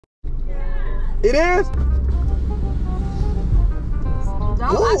It is?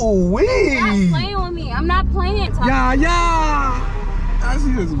 Ooh, wee! Stop playing with me. I'm not playing. Yeah. I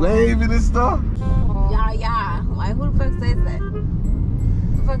see this waving and stuff. Yeah. Like, who the fuck says that? Who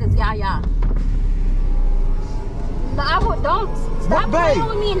the fuck is yeah? No, I would, don't. Stop playing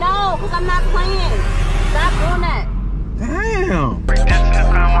with me, no, because I'm not playing. Stop doing that. Damn. Distance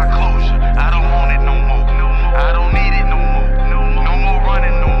found my closure. I don't want it no more. I don't need it no more. No more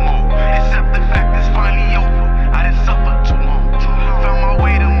running no more. Except the fact it's finally over. I done suffered too long. Found my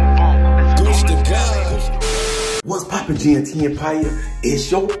way to move on. Let's go. What's poppin', GNT Empire? It's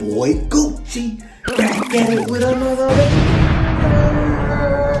your boy Gucci. Back at it with another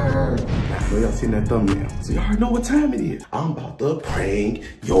I know y'all seen that thumbnail, so y'all already know what time it is. I'm about to prank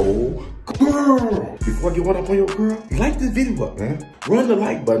your girl. Before I get one up on your girl, like this video up, man. Run the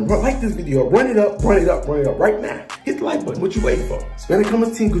like button, like this video up, run it up right now. Hit the like button, what you waiting for? Spend the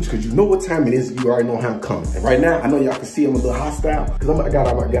comments, Team Gucci, because you know what time it is, you already know how I'm coming. And right now, I know y'all can see I'm a little hostile, because I got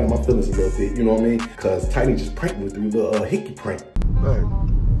in my feelings a little bit, you know what I mean? Because Tiny just pranked me through the hickey prank. Hey,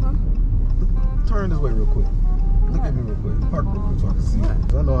 turn this way real quick. Look at me real quick. Park real quick so I can see.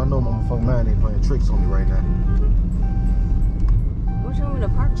 I know my motherfucking mind ain't playing tricks on me right now. What you want me to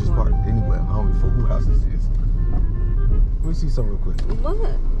park? Just park anywhere. I don't give a fuck who house this is. Let me see something real quick. What?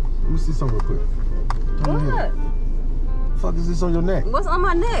 Let me see something real quick. What? The fuck is this on your neck? What's on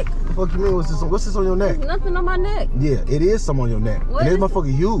my neck? The fuck you mean? What's this on your neck? There's nothing on my neck. Yeah, it is some on your neck. What and it's is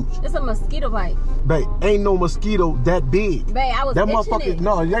motherfucking huge. It's a mosquito bite. Babe, ain't no mosquito that big. Babe, I was that itching motherfucker. it.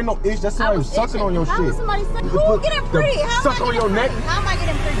 No, it ain't no itch. That's somebody sucking on your How shit. is somebody sucking? Who getting pretty? How Suck am I on your getting neck. pretty? How am I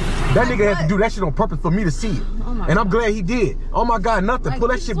getting pretty? That nigga had to do that shit on purpose for me to see it. Oh my and I'm God. glad he did. Oh my God, nothing. Pull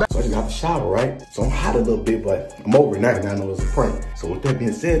that shit back. So I just got the shower, right? So I'm hot a little bit, but I'm over it now and I know it's a prank. So with that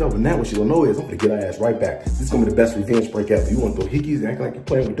being said, over now what she gonna know is I'm gonna get her ass right back. This is gonna be the best revenge prank ever. You wanna throw hickeys and act like you're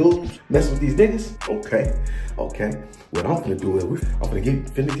playing with dudes, messing with these niggas? Okay. What I'm gonna do is I'm gonna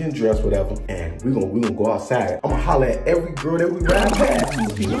get dressed, whatever, and we gonna go outside. I'm gonna holler at every girl that we ride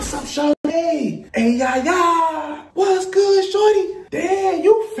past. What's up, shorty? Hey, yeah. What's good, shorty? Damn,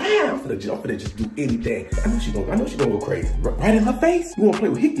 you fine. I'm finna just do anything. I know she gonna go crazy. Right in her face? You wanna play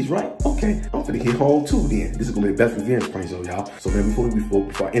with hickeys, right? Okay, I'm finna hit home too then. This is gonna be the best revenge prank show, y'all. So man,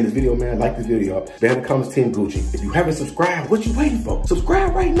 before I end this video, man, like this video up. Spam the comments, Team Gucci. If you haven't subscribed, what you waiting for?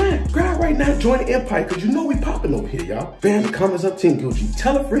 Subscribe right now. Subscribe right now. Join the Empire, cause you know we popping over here, y'all. Spam the comments up, Team Gucci.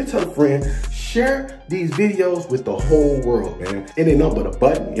 Tell a friend. Share these videos with the whole world, man. It ain't nothing but a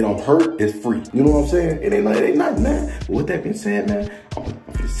button. You know, hurt is free. You know what I'm saying? It ain't nothing, man. But with that being said, man, I'm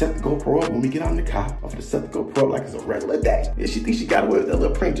gonna set the GoPro up when we get out in the car. I'm gonna set the GoPro up like it's a regular day. Yeah, she thinks she got away with that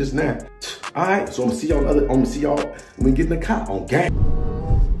little prank just now. All right, so I'm gonna see y'all when we get in the car on gang.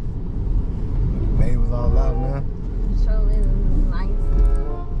 Babe was all out, man. The show is nice.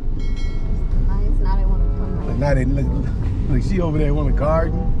 Nice. Now they want to come But now they look, she over there in the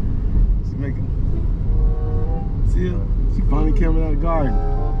garden. She making, see her? She finally came out of the garden.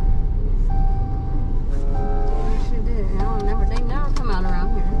 She did. They never come out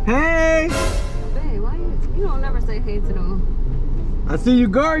around here. Hey! Babe, why you don't never say hey to them? I see you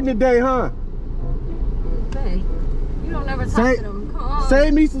garden today, huh? Babe, you don't never talk to them. Come on.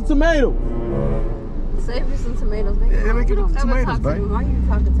 Save me some tomatoes. Save you some tomatoes, baby. Yeah, make it You don't some ever tomatoes, talk to babe. them. Why are you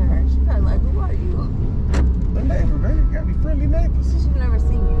talking to her? She probably like, who are you? The neighbor, baby. You gotta be friendly neighbors. She's never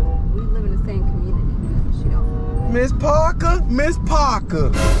seen you. We live in the same community, but she don't. Miss Parker, Miss Parker.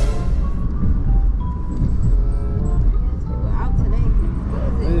 We're out today.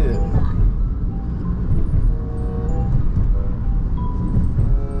 What is it? Yeah.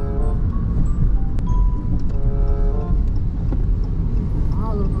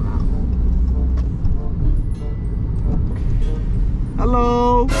 All of them out.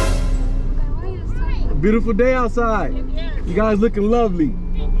 Hello. Okay, why are you just talking? Beautiful day outside. You guys looking lovely.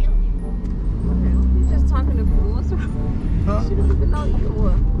 Okay, you just talking to people. What's wrong? Huh? She don't even know you.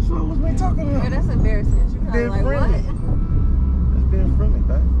 What's wrong with me talking to Yeah, her? that's embarrassing. She probably Being like, friendly. what? That's being friendly,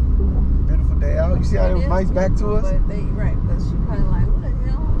 babe. Beautiful day out. You see how it was nice back to us? But but she probably like, who the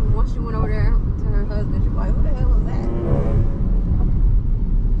hell? Once she went over there to her husband, she was like, who the hell was that?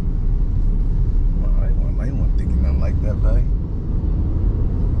 I ain't want thinking nothing like that, babe.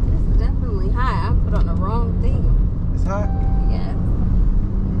 It's definitely high. I put on the wrong thing. It's hot. Yeah.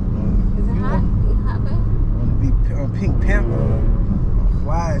 Is it hot? Is it hot, babe? On the beat on Pink Panther.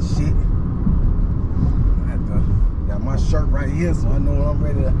 Fly as shit. Got my shirt right here, so I know when I'm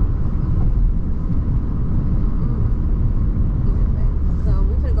ready to. So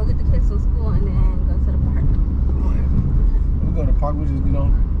we're gonna go get the kids from school and then go to the park. Yeah. We go to the park, we just,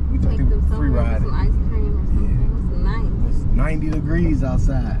 we Take take them the free somewhere ride. with some ice cream or something. It's nice. It's 90 degrees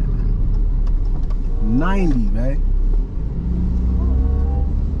outside. 90, man.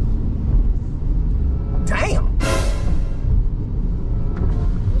 Damn.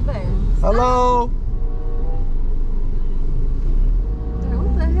 Hello.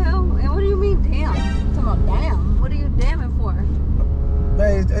 What the hell? And what do you mean, damn? I'm talking about damn. What are you damning for?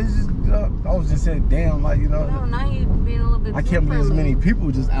 Man, it's just, I was just saying, damn, like, you know. No, now you being a little bit. I can't believe as many people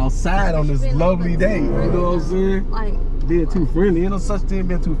just outside on this lovely day. You know what I'm saying? Like being too friendly. Ain't no such thing as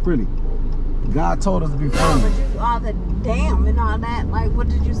being too friendly. God told us to be friendly. No, but you all the damn and all that. Like, what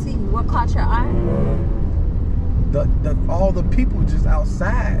did you see? What caught your eye? All the people just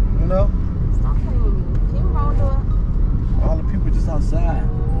outside, you know? Stop playing with me. Can you roll the door? All the people just outside.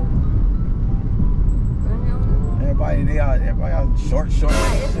 Everybody out in short shorts.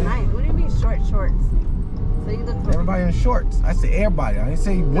 It's nice. What do you mean short shorts? So you look for everybody in shorts. I say everybody. I didn't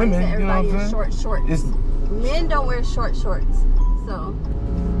say women. You know what I'm saying? Short shorts. Men don't wear short shorts. So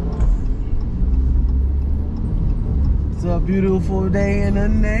it's a beautiful day in the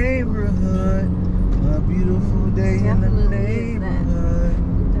neighborhood. A beautiful day in the neighborhood.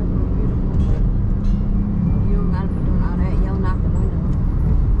 You don't gotta be doing all that yelling out the window.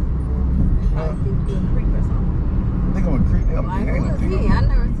 I think you're a creep or something. I think I'm a creep. Who is he? I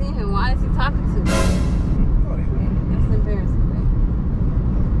never seen him. Why is he talking to me? That's embarrassing, babe.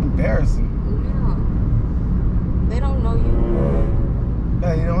 Embarrassing? Yeah. They don't know you. No,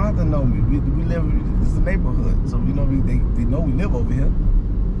 you don't have to know me. We live. This is a neighborhood, so we know they know we live over here.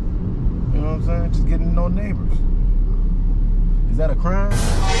 You know what I'm saying? Just getting to know neighbors. Is that a crime?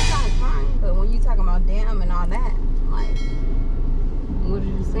 It's not a crime, but when you talking about damn and all that, like, what are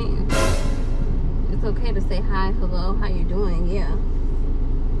you saying? It's okay to say hi, hello, how you doing, yeah.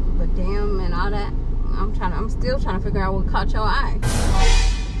 But damn and all that, I'm still trying to figure out what caught your eye.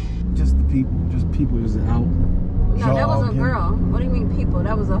 Just the people, just out. No, that was a girl. What do you mean people?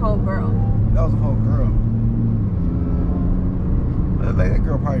 That was a whole girl. That was a whole girl. That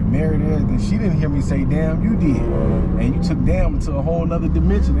girl probably married her. Then she didn't hear me say damn, you did. And you took damn to a whole nother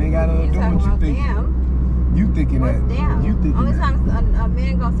dimension. It ain't got nothing to do with what you think. Damn. You thinking What's that. Damn? You thinking Only that. time a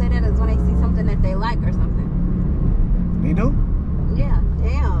man gonna say that is when they see something that they like or something. They do? Yeah,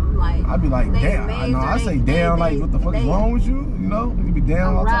 damn. Like I'd be like, damn. I say damn, like what the fuck is wrong with you? You know? You could be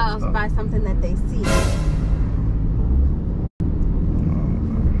damn all types of aroused stuff. by something that they see.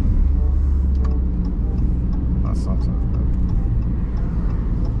 Not sometimes.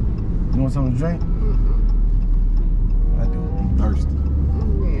 You want something to drink? I do. I'm thirsty.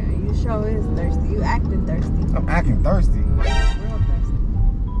 Yeah, you sure is thirsty. You acting thirsty. I'm acting thirsty. Real thirsty.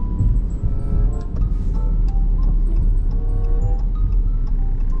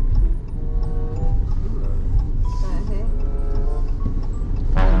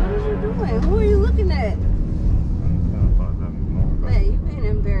 What are you doing? Who are you looking at? Hey, you being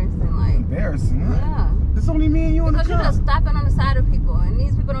embarrassing, like. Embarrassing, huh? Yeah. It's only me and you in the Because you're car. just stopping on the side of people, and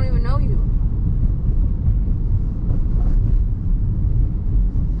these people don't even know you.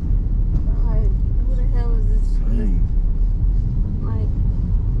 Like, who the hell is this? Like,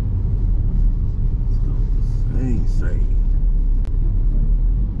 Insane.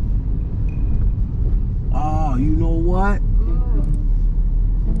 Oh, you know what?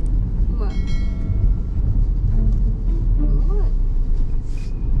 what? What?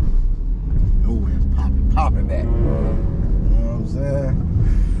 Nowhere's popping that. You know what I'm saying?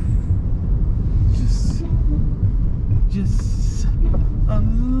 Just a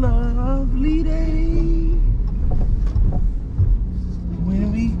lovely day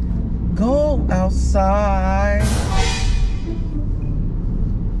when we go outside.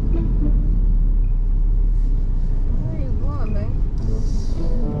 Where are you going, babe?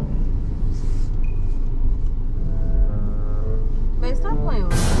 Babe, stop playing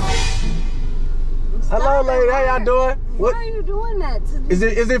with me. Hello, lady. How y'all doing? Why are you doing that? Is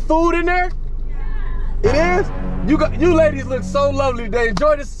it food in there? It is? You ladies look so lovely today.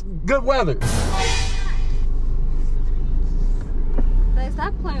 Enjoy this good weather. Babe,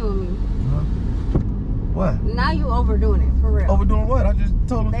 stop playing with me. What? Now you overdoing it, for real. Overdoing what? I just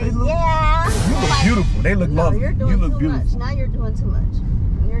told them they look. Yeah. You look beautiful. They look No, lovely. you're doing You look too beautiful. much. Now you're doing too much.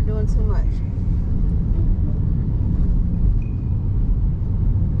 You're doing too much.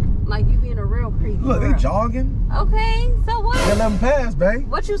 Like you being a real creep. Look, for they real. jogging. Okay, so what? They let them pass, babe.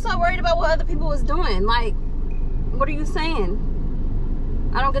 What you so worried about what other people was doing? Like, what are you saying?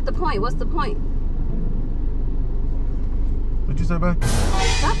 I don't get the point. What's the point? What you say, babe?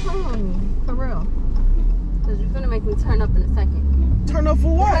 Stop playing with me, for real. Because you're gonna make me turn up in a second. Turn up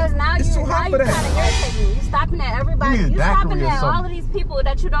for what? Because now it's too hot for trying to that. irritate me. You're stopping at everybody. You need a You're stopping daiquiri or at all something. of these people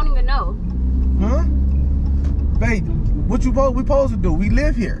that you don't even know. Huh? Babe, What we supposed to do? We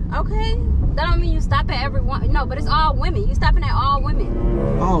live here. Okay. That don't mean you stop at every one. No, but it's all women. You stopping at all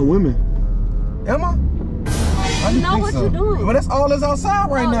women. All women. Am I? You know what you're doing. But that's all that's outside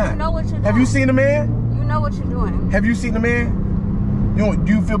right now. You know what you're doing. Have you seen a man? You know what you're doing. Have you seen a man?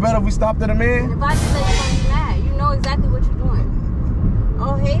 Do you feel better if we stopped at a man? If I just say you're gonna be mad, you know exactly what you're doing.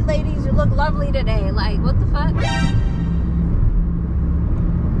 Oh, hey ladies, you look lovely today. Like, what the fuck?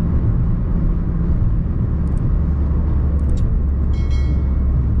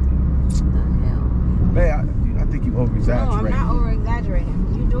 Man, I think you over-exaggerating. No, I'm not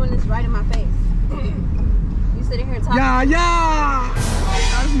over-exaggerating. You doing this right in my face. You sitting here talking. Yeah.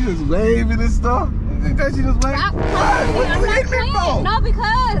 She just waving and stuff. You think that she just waving? Stop playing. I'm not playing. No,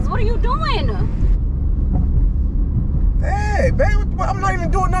 because what are you doing? Hey, babe, I'm not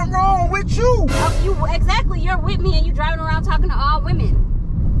even doing nothing wrong with you. Oh, exactly. You're with me and you driving around talking to all women.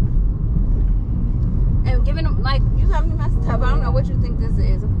 And giving them, like, you got me messed up. I don't know what you think this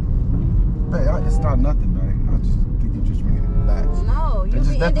is. Hey, it's not nothing, babe. I just think you're just being relaxed. No, you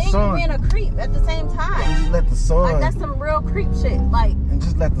being a creep at the same time. And just let the sun. Like, that's some real creep shit. Like. And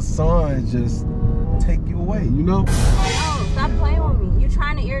just let the sun just take you away, you know? No, stop playing with me. You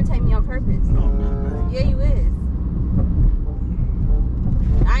trying to irritate me on purpose. No, I'm not, babe. Yeah, you is.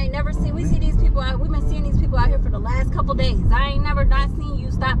 I ain't never seen. We see these people out. We've been seeing these people out here for the last couple days. I ain't never not seen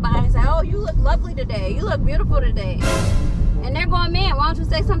you stop by and say, "Oh, you look lovely today. You look beautiful today." And they're going, "Man, why don't you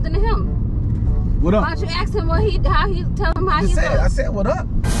say something to him? What up? Why don't you ask him tell him how he looks?" I said, what up?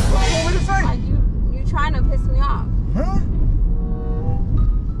 What did it say? Like you trying to piss me off. Huh?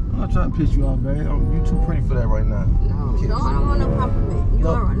 I'm not trying to piss you off, babe. You too pretty for that right now. No, I don't want no compliment.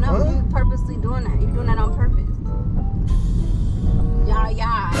 You purposely doing that. You doing that on purpose.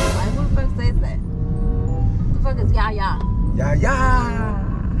 Yeah. Like, who the fuck says that? What the fuck is yeah? Yeah.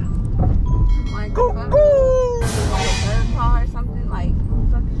 Like, Go. Like a third car or something? Like,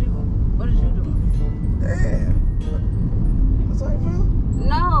 what did you do? Damn. That's how you feel?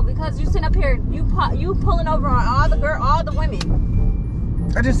 No, because you sitting up here, you pulling over on all the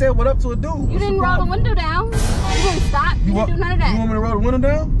women. I just said what up to a dude. You didn't roll the window down. You didn't stop. You didn't do none of that. You want me to roll the window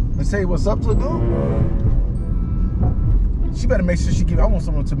down and say what's up to a dude? She better make sure I want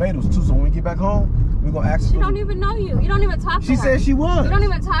some tomatoes too, so when we get back home, we're gonna ask her. She don't even know you. You don't even talk to her. She said she was. You don't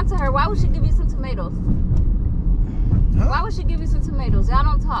even talk to her. Why would she give you some tomatoes? Huh? Why would she give you some tomatoes? Y'all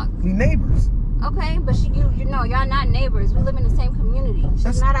don't talk. We neighbors. Okay, but you know, y'all not neighbors. We live in the same community.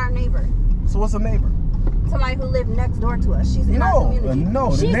 She's not our neighbor. So what's a neighbor? Somebody who lived next door to us. She's in our community.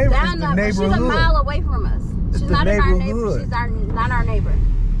 No, she's the neighbor is the neighborhood. She's a mile away from us. She's not in our neighbor. She's not our neighbor.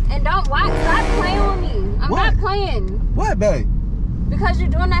 And stop playing with me. I'm not playing. What, babe? Because you're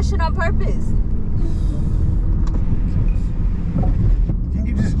doing that shit on purpose. Can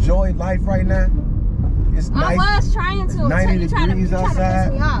you just enjoy life right now? It's nice. I was trying to. 90 degrees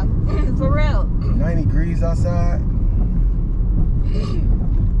outside. Trying to piss me off. For real. 90 degrees outside.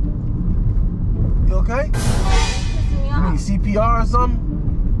 You okay? Pissing me off. You need CPR or something?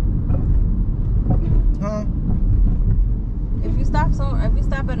 Huh? If you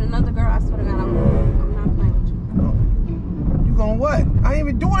stop at another girl, I swear to God, I'm not playing with you. No. You gonna what? I ain't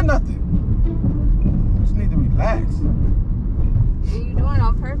even doing nothing. Just need to relax. And you doing it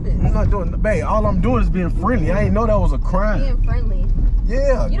on purpose. I'm not doing, babe. All I'm doing is being friendly. I ain't know that was a crime. Being friendly.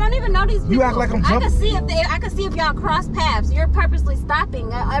 Yeah. You don't even know these people. You act like I'm jumping. I can see if y'all cross paths. You're purposely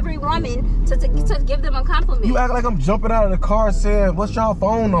stopping every woman to give them a compliment. You act like I'm jumping out of the car saying, "What's y'all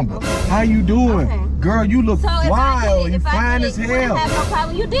phone number? Okay. How you doing? Okay. Girl, you look fly. You fine as You hell." wouldn't have no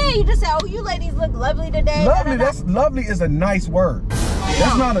problem. You did. You just said, "Oh, you ladies look lovely today." Lovely. Lovely is a nice word.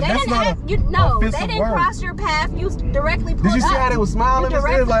 That's not a offensive they didn't word. cross your path. You directly pulled up. Did you see how they was smiling? It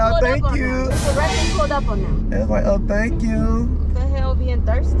was like, "Oh, thank you." You directly pulled up on them. It was like, "Oh, thank you." What the hell, being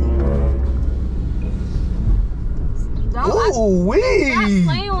thirsty? Ooh, wee! Stop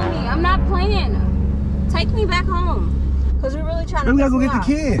playing with me. I'm not playing. Take me back home. Cause we're really trying to. We gotta go get the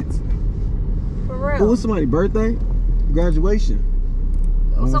kids. For real. Oh, what's somebody's birthday? Graduation.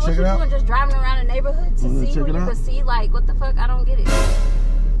 So what you doing? Just driving around the neighborhood to see who you can see? Like, what the fuck? I don't get it.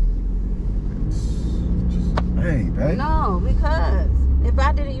 Hey, babe. No, because if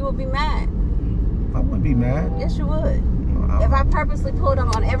I did it, you would be mad. I wouldn't be mad. Yes, you would. If I purposely pulled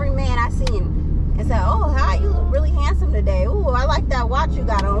up on every man I seen and said, "Oh, hi, you look really handsome today. Ooh, I like that watch you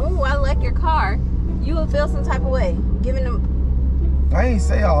got on. Ooh, I like your car," you would feel some type of way. Giving them. I ain't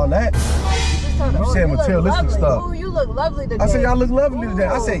say all that. You said materialistic stuff. Ooh, you look lovely today. I said y'all look lovely today.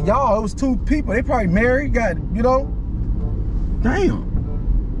 I said y'all. It was two people. They probably married. Got Damn.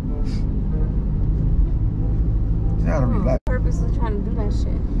 You gotta relax. Purposely trying to do that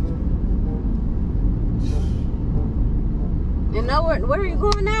shit. You know where are you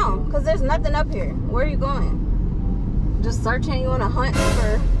going now? Because there's nothing up here. Where are you going? Just searching? You on a hunt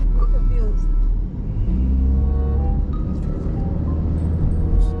for? I'm confused.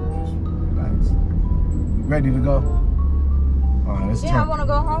 Relax. You ready to go? All right, let's Yeah, turn. I want to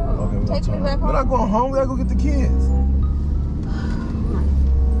go home. Okay, we're Take me gonna back turn. home. We're not going home. We gotta go get the kids.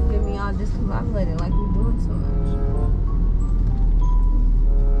 Give me all discombobulated like we doing so much.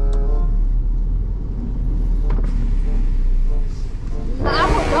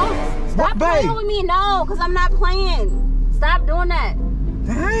 Don't stop playing babe? with me. No, because I'm not playing. Stop doing that.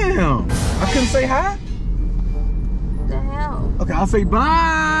 Damn. I couldn't say hi. What the hell? Okay, I'll say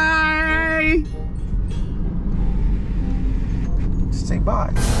bye. Just say bye.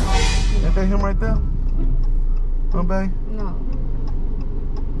 Ain't that him right there? Huh, babe? No.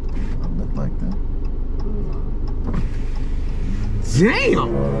 I look like that. No.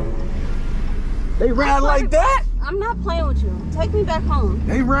 Damn. They ride like that? I'm not playing with you. Take me back home.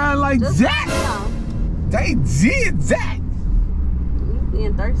 They ride like Just that? no. They did that. You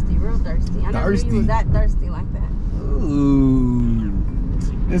being thirsty, real thirsty. I never knew Thirsty? you was that thirsty like that. Ooh.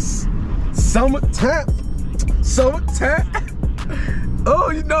 It's summertime. Summertime.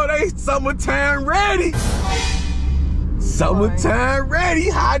 Oh, you know they summertime ready. Summertime ready,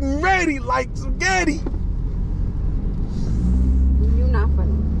 hot and ready like spaghetti. You're not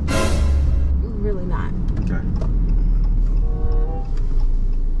funny. You're really not. Okay.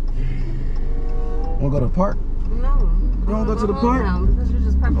 Wanna go to the park? No. You wanna go to the home park? now because you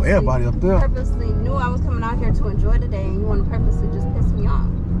just purposely, everybody up there. Purposely knew I was coming out here to enjoy the day, and you want to purposely just piss me off.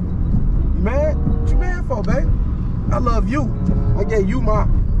 You mad? What you mad for, babe? I love you. I gave you my.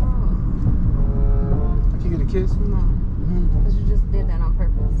 No. I can get a kiss. No. Because you just did that on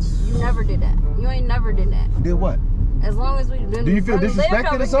purpose. You never did that. You ain't never did that. Did what? As long as we did. Do you feel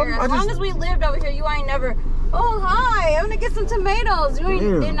disrespected or something? As long as we lived over here, you ain't never. Oh hi, I'm gonna get some tomatoes. You ain't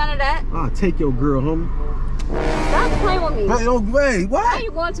did none of that. I'll take your girl, homie. Stop playing with me. Wait, oh, wait, Why what? are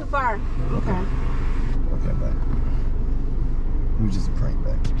you going too far? Okay. Okay, babe. It was just a prank,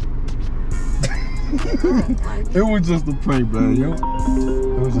 babe. It was just a prank, babe, yo. It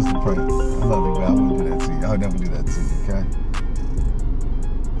was just a prank. I love you, babe. I wouldn't do that to you. I would never do that to you, okay?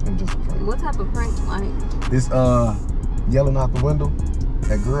 It was just a prank. What type of prank? Like, This, yelling out the window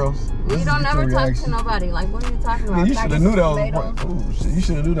at girls. you don't never talk to nobody. Like, what are you talking about? Yeah, you Can I should get have knew some that was a tomatoes? prank. Ooh, shit. You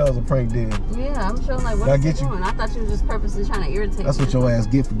should have knew that was a prank then. Yeah, I'm sure. Like, what Did I is get you you? doing? I thought you was just purposely trying to irritate That's me. what your ass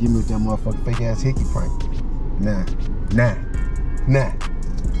get for giving me with that motherfucking fake ass hickey prank. Nah.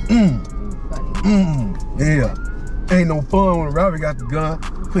 You funny. Yeah. Ain't no fun when Robbie got the gun.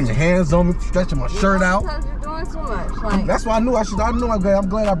 Putting your hands on me, stretching my shirt out. Because you're doing too much. Like, That's why I knew I'm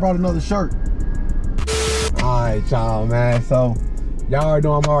glad I brought another shirt. Alright, y'all, man. So, y'all already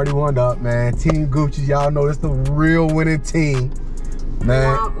know I'm already warmed up, man. Team Gucci, y'all know this the real winning team.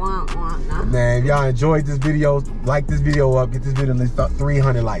 Man. nah. Man, if y'all enjoyed this video, like this video up, get this video at least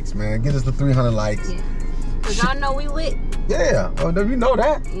 300 likes, man. Get us to 300 likes. Yeah. Because y'all know we lit. Yeah, oh, you know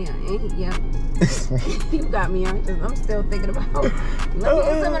that. Yeah. You got me on because I'm still thinking about let me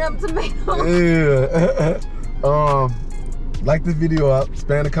get some of them tomatoes. Yeah. Like this video up,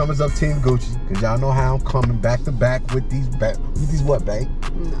 spam the comments up, Team Gucci, because y'all know how I'm coming back to back with these what, bang?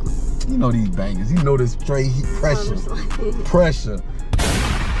 No. You know these bangers. You know this straight heat pressure. Honestly. Pressure.